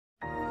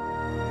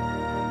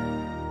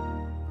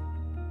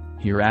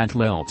Here at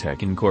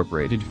Leltech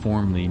Incorporated,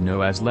 formerly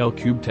known as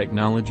Lelcube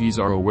Technologies,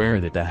 are aware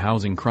that the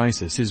housing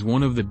crisis is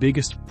one of the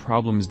biggest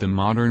problems the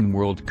modern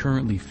world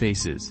currently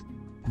faces.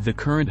 The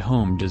current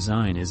home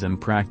design is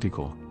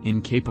impractical,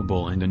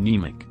 incapable and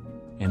anemic.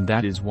 And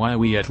that is why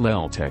we at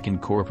Leltech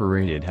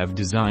Incorporated have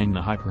designed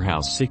the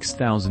hyperhouse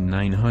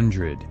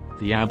 6900,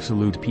 the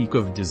absolute peak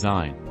of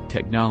design,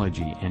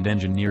 technology and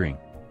engineering.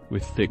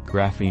 With thick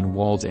graphene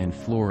walls and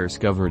floors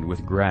covered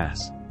with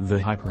grass, the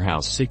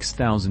hyperhouse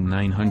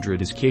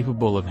 6900 is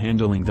capable of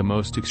handling the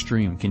most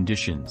extreme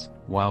conditions,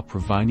 while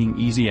providing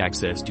easy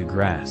access to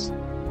grass.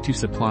 To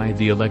supply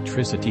the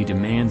electricity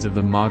demands of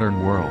the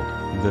modern world,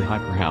 the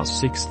hyperhouse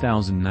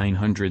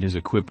 6900 is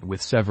equipped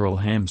with several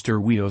hamster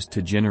wheels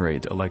to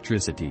generate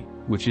electricity,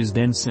 which is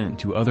then sent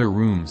to other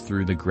rooms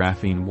through the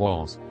graphene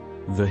walls.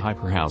 The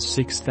hyperhouse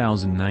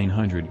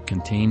 6900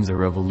 contains a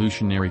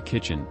revolutionary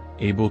kitchen,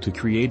 able to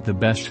create the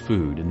best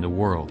food in the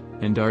world,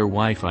 and our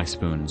Wi-Fi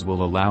spoons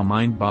will allow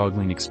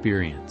mind-boggling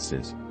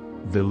experiences.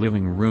 The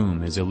living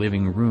room is a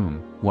living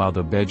room, while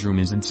the bedroom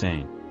is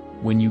insane.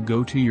 When you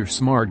go to your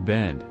smart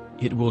bed,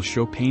 it will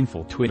show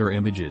painful Twitter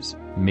images,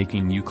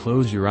 making you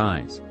close your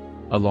eyes.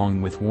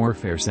 Along with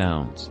warfare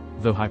sounds,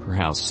 the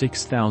hyperhouse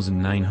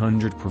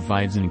 6900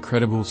 provides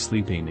incredible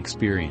sleeping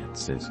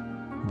experiences.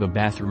 The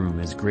bathroom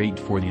is great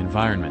for the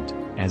environment,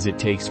 as it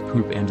takes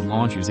poop and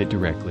launches it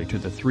directly to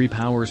the Three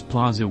Powers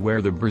Plaza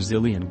where the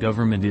Brazilian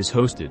government is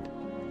hosted.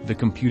 The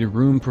computer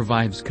room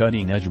provides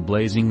cutting-edge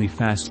blazingly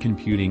fast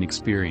computing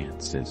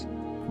experiences.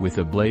 With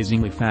a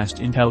blazingly fast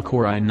Intel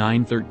Core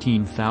i9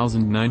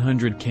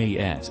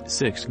 13900KS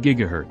 6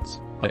 GHz,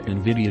 a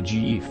NVIDIA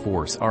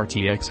GeForce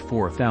RTX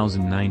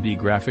 4090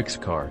 graphics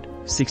card,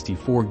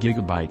 64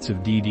 GB of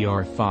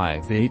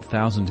DDR5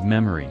 8000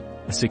 memory,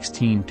 a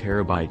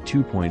 16TB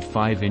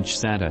 2.5-inch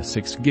SATA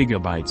 6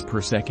 GB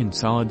per second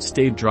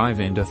solid-state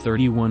drive and a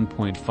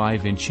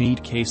 31.5-inch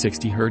 8K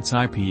 60Hz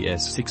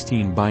IPS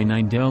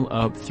 16:9 Dell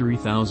UP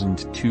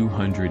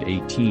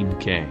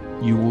 3218K,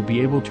 you will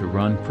be able to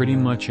run pretty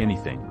much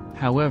anything.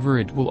 However,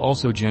 it will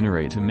also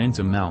generate immense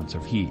amounts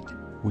of heat,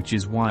 which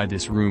is why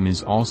this room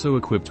is also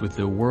equipped with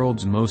the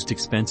world's most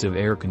expensive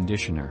air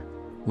conditioner.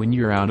 When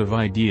you're out of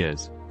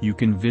ideas, you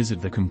can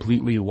visit the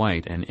completely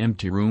white and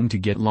empty room to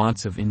get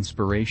lots of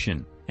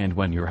inspiration, and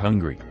when you're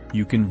hungry,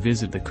 you can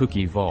visit the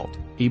cookie vault,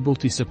 able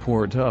to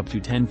support up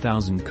to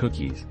 10,000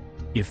 cookies.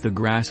 If the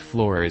grass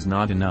floor is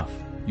not enough,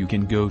 you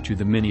can go to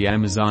the mini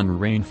Amazon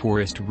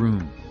rainforest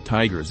room,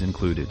 tigers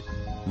included.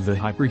 The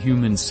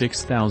Hyperhuman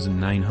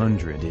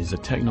 6900 is a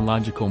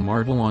technological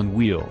marvel on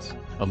wheels,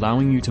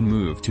 allowing you to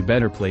move to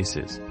better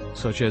places,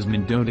 such as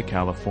Mendota,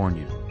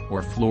 California,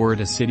 or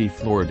Florida City,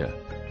 Florida.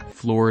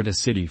 Florida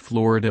City,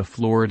 Florida,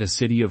 Florida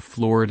City of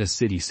Florida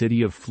City,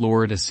 City of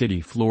Florida City,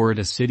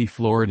 Florida City,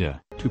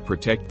 Florida. To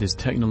protect this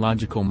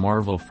technological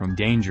marvel from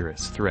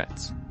dangerous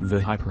threats, the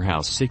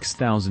hyperhouse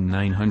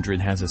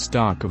 6900 has a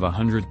stock of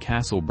 100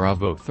 Castle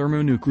Bravo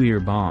thermonuclear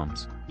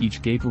bombs,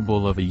 each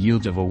capable of a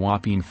yield of a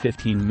whopping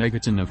 15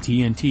 megaton of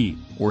TNT,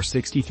 or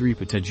 63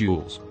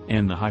 petajoules,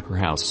 and the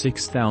hyperhouse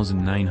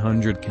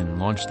 6900 can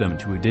launch them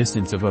to a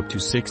distance of up to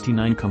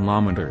 69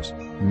 kilometers,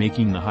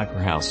 making the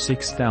hyperhouse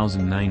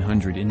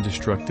 6900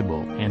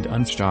 indestructible and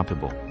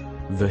unstoppable.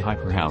 The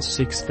hyperhouse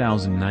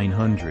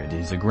 6900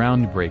 is a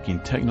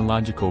groundbreaking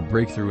technological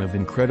breakthrough of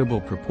incredible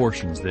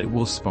proportions that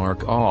will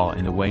spark awe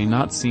in a way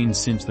not seen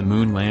since the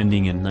moon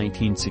landing in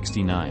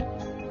 1969.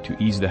 To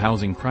ease the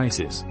housing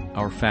crisis,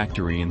 our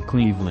factory in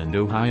Cleveland,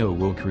 Ohio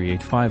will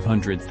create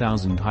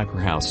 500,000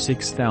 hyperhouse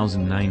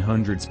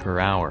 6900s per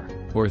hour,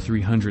 or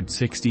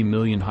 360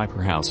 million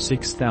hyperhouse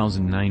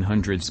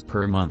 6900s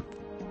per month.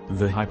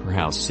 The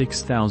hyperhouse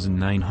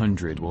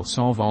 6900 will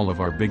solve all of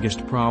our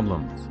biggest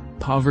problems: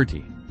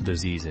 poverty,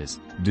 diseases,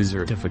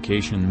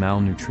 desertification,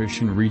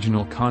 malnutrition,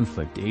 regional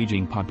conflict,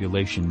 aging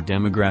population,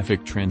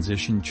 demographic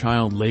transition,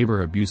 child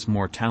labor abuse,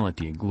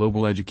 mortality,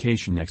 global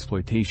education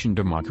exploitation,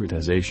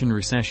 democratization,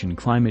 recession,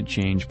 climate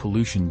change,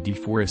 pollution,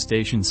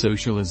 deforestation,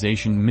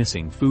 socialization,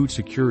 missing food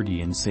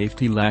security and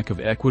safety, lack of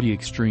equity,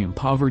 extreme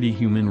poverty,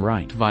 human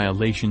right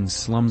violations,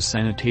 slums,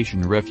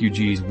 sanitation,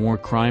 refugees, war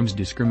crimes,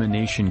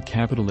 discrimination,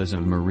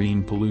 capitalism,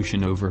 marine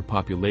pollution,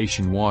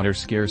 overpopulation, water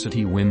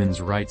scarcity, women's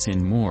rights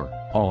and more,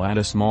 all at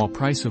a small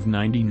price of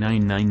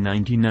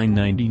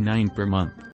 $99.99 per month.